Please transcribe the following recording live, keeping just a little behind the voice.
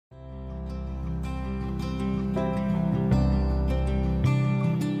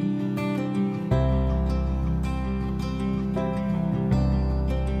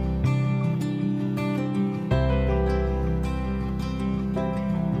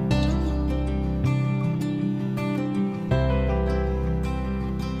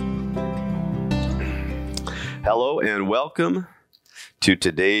Hello and welcome to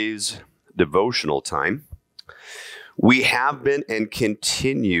today's devotional time. We have been and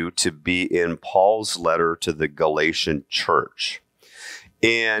continue to be in Paul's letter to the Galatian church.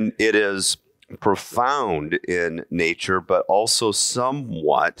 And it is profound in nature, but also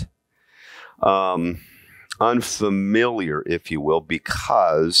somewhat unfamiliar, if you will,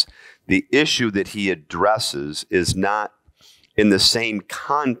 because the issue that he addresses is not in the same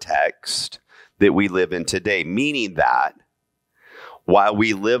context that we live in today, meaning that while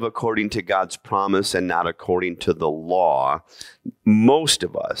we live according to God's promise and not according to the law, most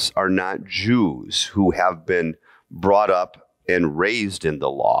of us are not Jews who have been brought up and raised in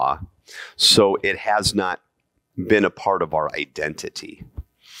the law, so it has not been a part of our identity.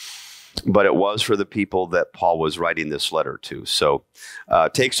 But it was for the people that Paul was writing this letter to. So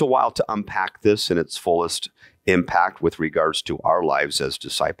it takes a while to unpack this in its fullest impact with regards to our lives as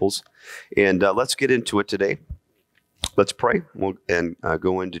disciples. And let's get into it today. Let's pray and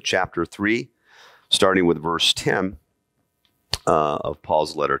go into chapter 3, starting with verse 10 of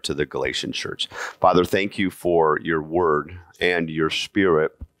Paul's letter to the Galatian church. Father, thank you for your word and your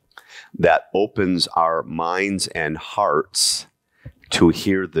spirit that opens our minds and hearts to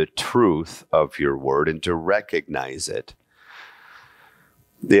hear the truth of your word and to recognize it.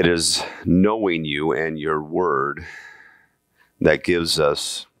 It is knowing you and your word that gives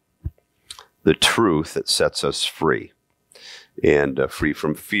us the truth that sets us free, and free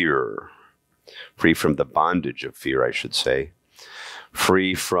from fear, free from the bondage of fear, I should say,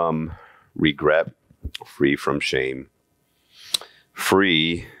 free from regret, free from shame,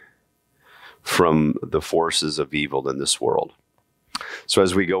 free from the forces of evil in this world. So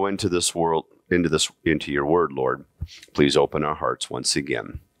as we go into this world, into your word, Lord, please open our hearts once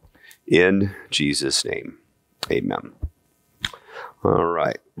again. In Jesus' name, amen. All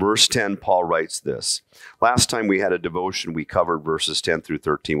right. Verse 10, Paul writes this. Last time we had a devotion, we covered verses 10 through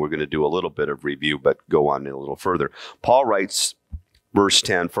 13. We're going to do a little bit of review, but go on a little further. Paul writes, verse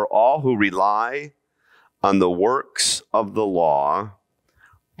 10, "For all who rely on the works of the law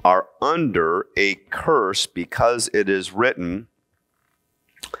are under a curse, because it is written,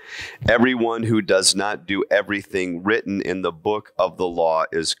 everyone who does not do everything written in the book of the law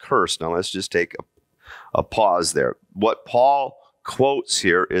is cursed." Now let's just take a pause there. What Paul quotes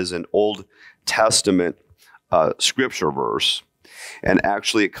here is an Old Testament scripture verse, and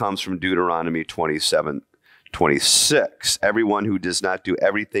actually it comes from Deuteronomy 27:26. Everyone who does not do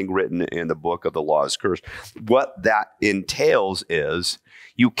everything written in the book of the law is cursed. What that entails is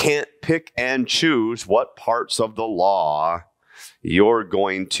you can't pick and choose what parts of the law you're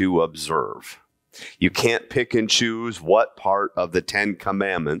going to observe. You can't pick and choose what part of the 10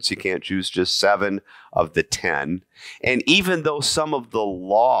 Commandments. You can't choose just 7 of the 10. And even though some of the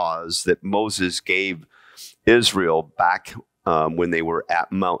laws that Moses gave Israel back when they were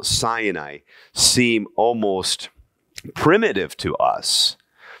at Mount Sinai seem almost primitive to us.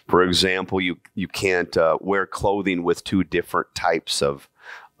 For example, you can't wear clothing with 2 different types of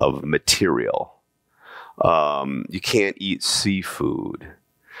material. You can't eat seafood.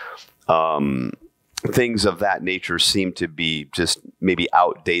 Things of that nature seem to be just maybe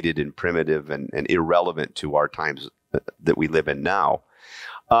outdated and primitive and irrelevant to our times that we live in now.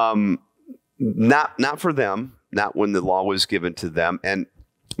 Not for them, not when the law was given to them. And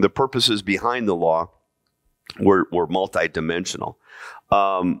the purposes behind the law were multidimensional.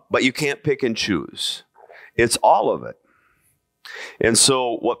 But you can't pick and choose. It's all of it. And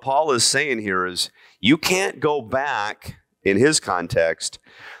so what Paul is saying here is you can't go back, in his context,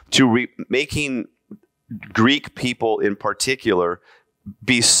 to making Greek people in particular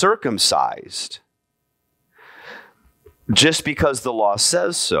be circumcised just because the law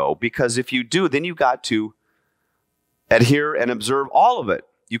says so. Because if you do, then you got to adhere and observe all of it.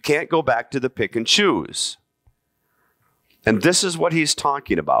 You can't go back to the pick and choose. And this is what he's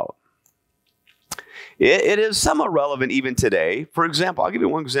talking about. It is somewhat relevant even today. For example, I'll give you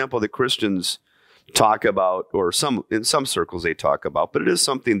one example that Christians talk about, or in some circles they talk about, but it is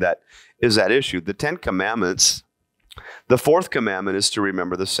something that is at issue. The 10 Commandments, the 4th commandment is to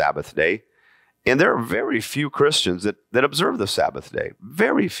remember the Sabbath day. And there are very few Christians that observe the Sabbath day.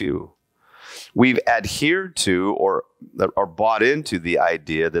 Very few. We've adhered to or bought into the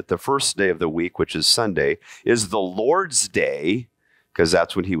idea that the first day of the week, which is Sunday, is the Lord's day, because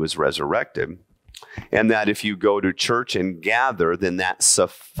that's when he was resurrected. And that if you go to church and gather, then that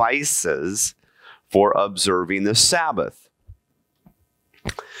suffices for observing the Sabbath.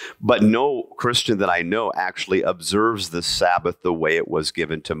 But no Christian that I know actually observes the Sabbath the way it was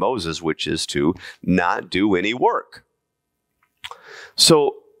given to Moses, which is to not do any work.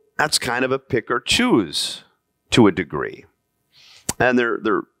 So that's kind of a pick or choose to a degree. And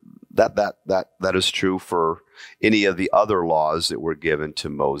that is true for any of the other laws that were given to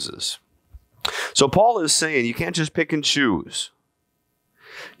Moses. So Paul is saying you can't just pick and choose.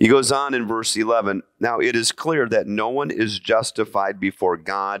 He goes on in verse 11, now it is clear that no one is justified before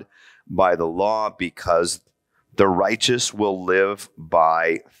God by the law because the righteous will live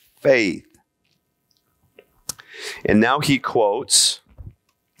by faith. And now he quotes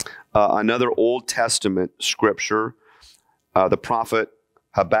another Old Testament scripture, the prophet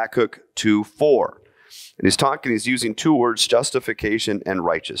Habakkuk 2:4. And he's using two words, justification and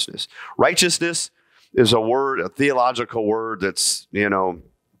righteousness. Righteousness is a theological word that's,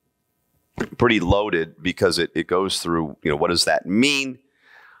 pretty loaded because it goes through, what does that mean?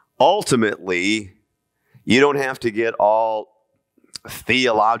 Ultimately, you don't have to get all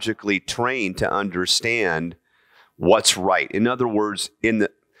theologically trained to understand what's right. In other words,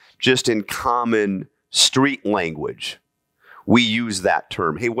 just in common street language, we use that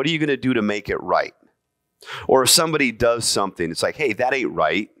term. Hey, what are you going to do to make it right? Or if somebody does something, it's like, hey, that ain't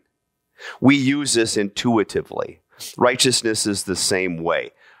right. We use this intuitively. Righteousness is the same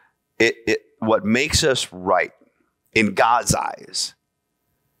way. What makes us right in God's eyes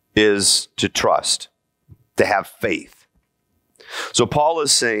is to trust, to have faith. So Paul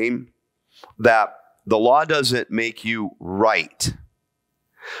is saying that the law doesn't make you right,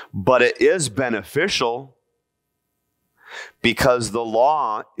 but it is beneficial because the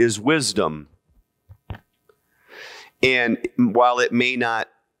law is wisdom. And while it may not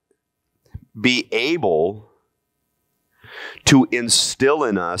be able to instill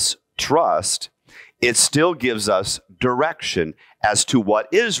in us trust, it still gives us direction as to what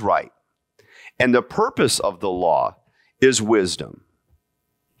is right. And the purpose of the law is wisdom.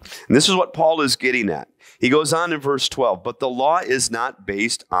 And this is what Paul is getting at. He goes on in verse 12, but the law is not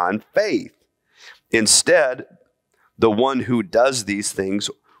based on faith. Instead, the one who does these things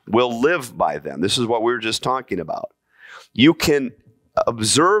will live by them. This is what we were just talking about. You can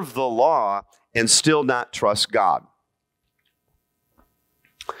observe the law and still not trust God.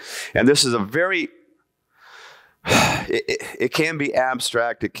 And this is it can be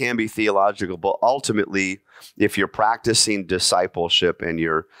abstract, it can be theological, but ultimately, if you're practicing discipleship and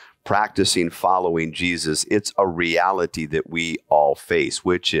you're practicing following Jesus, it's a reality that we all face,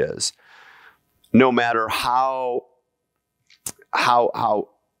 which is no matter how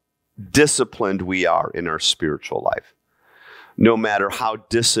disciplined we are in our spiritual life, no matter how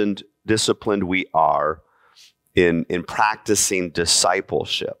disciplined we are in practicing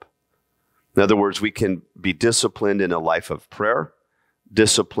discipleship. In other words, we can be disciplined in a life of prayer,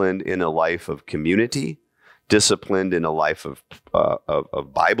 disciplined in a life of community, disciplined in a life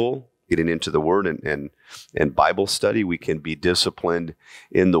of Bible, getting into the Word and Bible study. We can be disciplined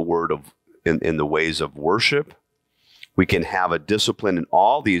in the Word in the ways of worship. We can have a discipline in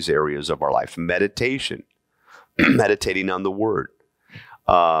all these areas of our life. Meditation, meditating on the Word,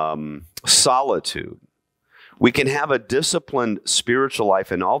 solitude. We can have a disciplined spiritual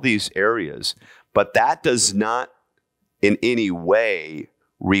life in all these areas, but that does not in any way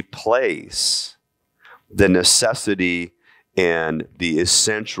replace the necessity and the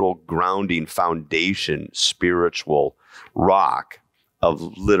essential grounding foundation, spiritual rock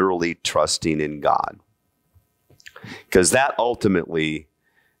of literally trusting in God. Because that ultimately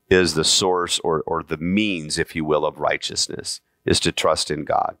is the source or the means, if you will, of righteousness, is to trust in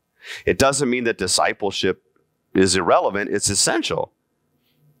God. It doesn't mean that discipleship is irrelevant. It's essential.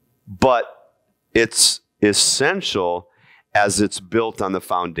 But it's essential as it's built on the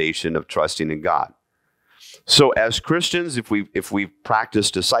foundation of trusting in God. So as Christians, if we practice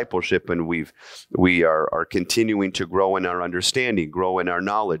discipleship and we are continuing to grow in our understanding, grow in our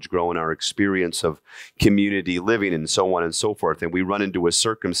knowledge, grow in our experience of community living and so on and so forth, and we run into a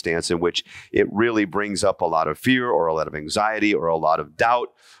circumstance in which it really brings up a lot of fear or a lot of anxiety or a lot of doubt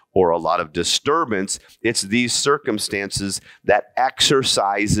or a lot of disturbance, it's these circumstances that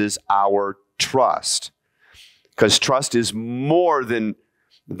exercises our trust. Because trust is more than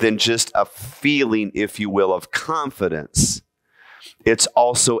just a feeling, if you will, of confidence. It's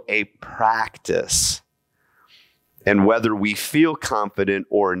also a practice. And whether we feel confident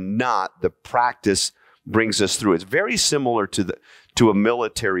or not, the practice brings us through. It's very similar to a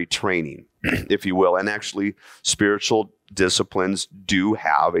military training, if you will. And actually, spiritual disciplines do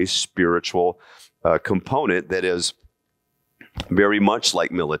have a spiritual component that is very much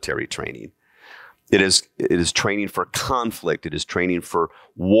like military training. It is training for conflict. It is training for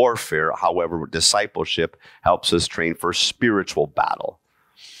warfare. However, discipleship helps us train for spiritual battle.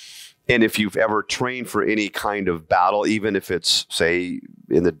 And if you've ever trained for any kind of battle, even if it's, say,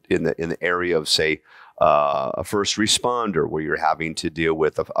 in the area of, say, a first responder where you're having to deal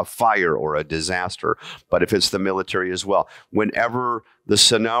with a fire or a disaster, but if it's the military as well, whenever the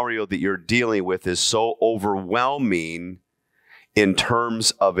scenario that you're dealing with is so overwhelming in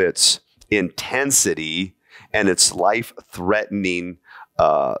terms of its intensity and its life-threatening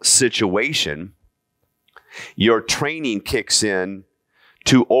situation, your training kicks in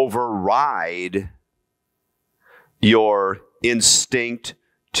to override your instinct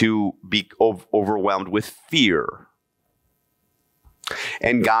to be overwhelmed with fear.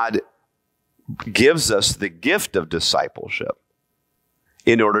 And God gives us the gift of discipleship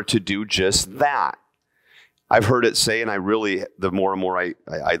in order to do just that. I've heard it say, and I really, the more and more I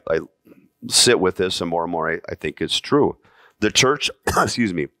sit with this, the more and more I think it's true. The church,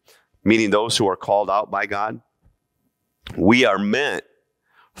 excuse me, meaning those who are called out by God, we are meant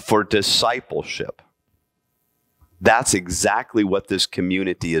for discipleship. That's exactly what this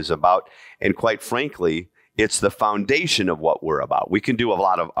community is about. And quite frankly, it's the foundation of what we're about. We can do a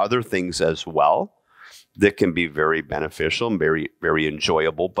lot of other things as well that can be very beneficial and very, very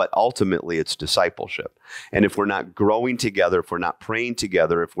enjoyable, but ultimately it's discipleship. And if we're not growing together, if we're not praying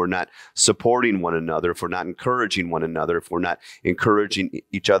together, if we're not supporting one another, if we're not encouraging one another, if we're not encouraging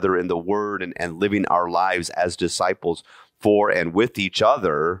each other in the word and living our lives as disciples for and with each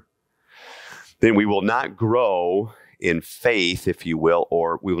other, then we will not grow in faith, if you will,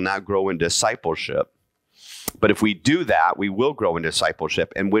 or we will not grow in discipleship. But if we do that, we will grow in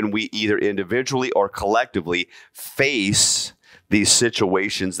discipleship. And when we either individually or collectively face these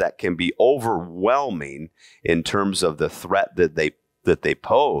situations that can be overwhelming in terms of the threat that they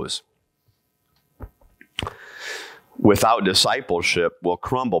pose, without discipleship, we'll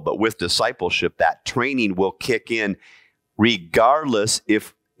crumble. But with discipleship, that training will kick in regardless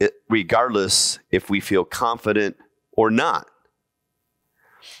if we feel confident or not.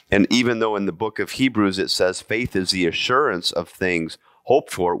 And even though in the book of Hebrews it says faith is the assurance of things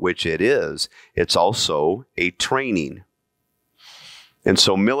hoped for, which it is, it's also a training. And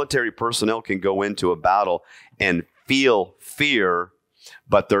so military personnel can go into a battle and feel fear,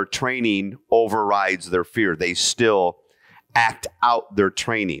 but their training overrides their fear. They still act out their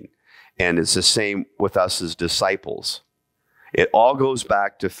training. And it's the same with us as disciples. It all goes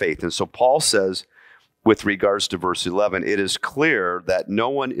back to faith. And so Paul says, with regards to verse 11, it is clear that no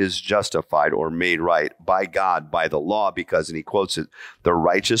one is justified or made right by God by the law because, and he quotes it, the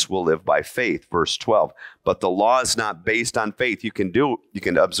righteous will live by faith, verse 12. But the law is not based on faith. You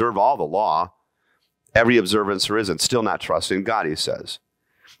can observe all the law, every observance there is, and still not trust in God, he says.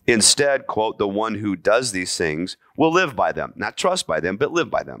 Instead, quote, the one who does these things will live by them, not trust by them, but live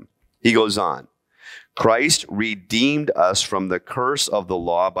by them. He goes on. Christ redeemed us from the curse of the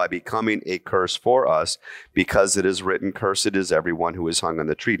law by becoming a curse for us, because it is written, cursed is everyone who is hung on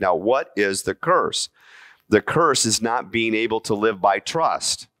the tree. Now, what is the curse? The curse is not being able to live by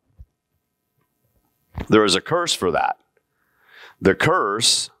trust. There is a curse for that. The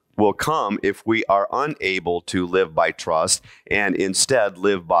curse will come if we are unable to live by trust and instead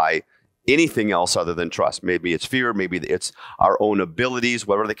live by anything else other than trust. Maybe it's fear, maybe it's our own abilities,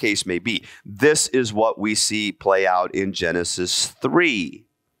 whatever the case may be. This is what we see play out in Genesis 3.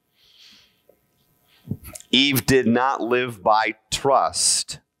 Eve did not live by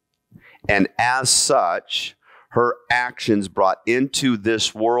trust, and as such, her actions brought into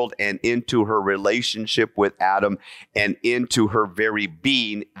this world and into her relationship with Adam and into her very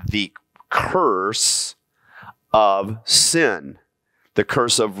being the curse of sin. The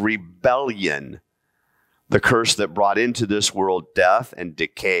curse of rebellion, the curse that brought into this world death and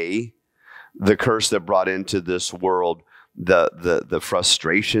decay, the curse that brought into this world the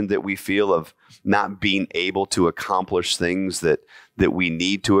frustration that we feel of not being able to accomplish things that we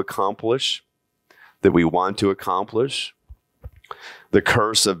need to accomplish, that we want to accomplish, the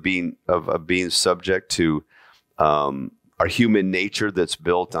curse of being subject to our human nature that's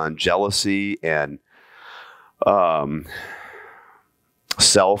built on jealousy and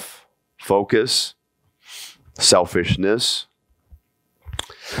self-focus, selfishness.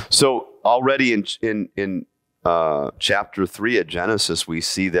 So already in chapter 3 of Genesis, we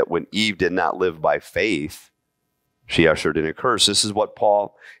see that when Eve did not live by faith, she ushered in a curse. This is what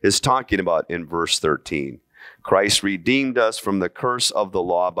Paul is talking about in verse 13. Christ redeemed us from the curse of the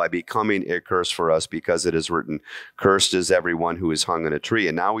law by becoming a curse for us, because it is written, cursed is everyone who is hung on a tree.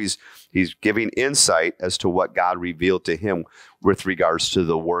 And now he's giving insight as to what God revealed to him with regards to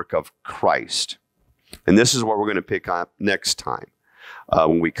the work of Christ. And this is what we're going to pick up next time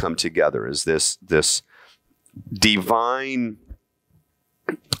when we come together, is this divine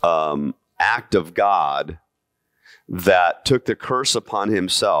act of God that took the curse upon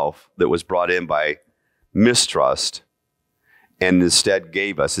himself that was brought in by mistrust and instead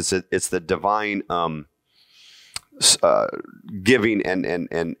gave us. It's the divine giving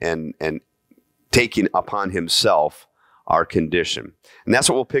and taking upon himself our condition. And that's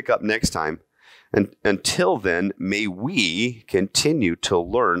what we'll pick up next time. And until then, may we continue to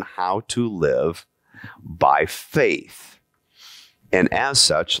learn how to live by faith. And as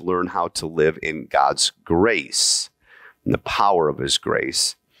such, learn how to live in God's grace, and the power of his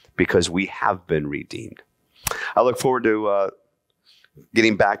grace, because we have been redeemed. I look forward to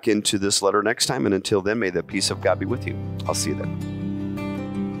getting back into this letter next time. And until then, may the peace of God be with you. I'll see you then.